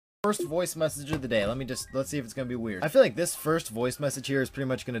First voice message of the day. Let's see if it's gonna be weird. I feel like this first voice message here is pretty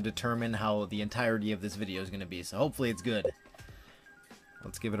much gonna determine how the entirety of this video is gonna be, so hopefully it's good.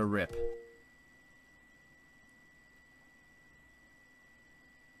 Let's give it a rip.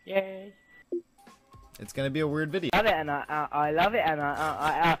 Yay. It's gonna be a weird video. I love it, and I love it, and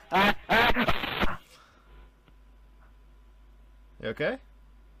You okay?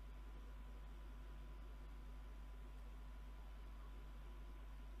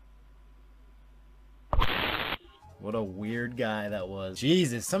 What a weird guy that was.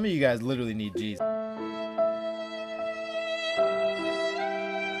 Jesus, some of you guys literally need Jesus.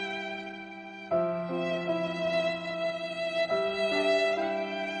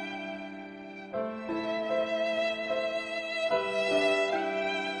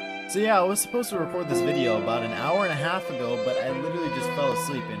 So yeah, I was supposed to record this video about an hour and a half ago, but I literally just fell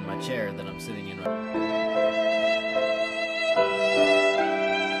asleep in my chair that I'm sitting in right now.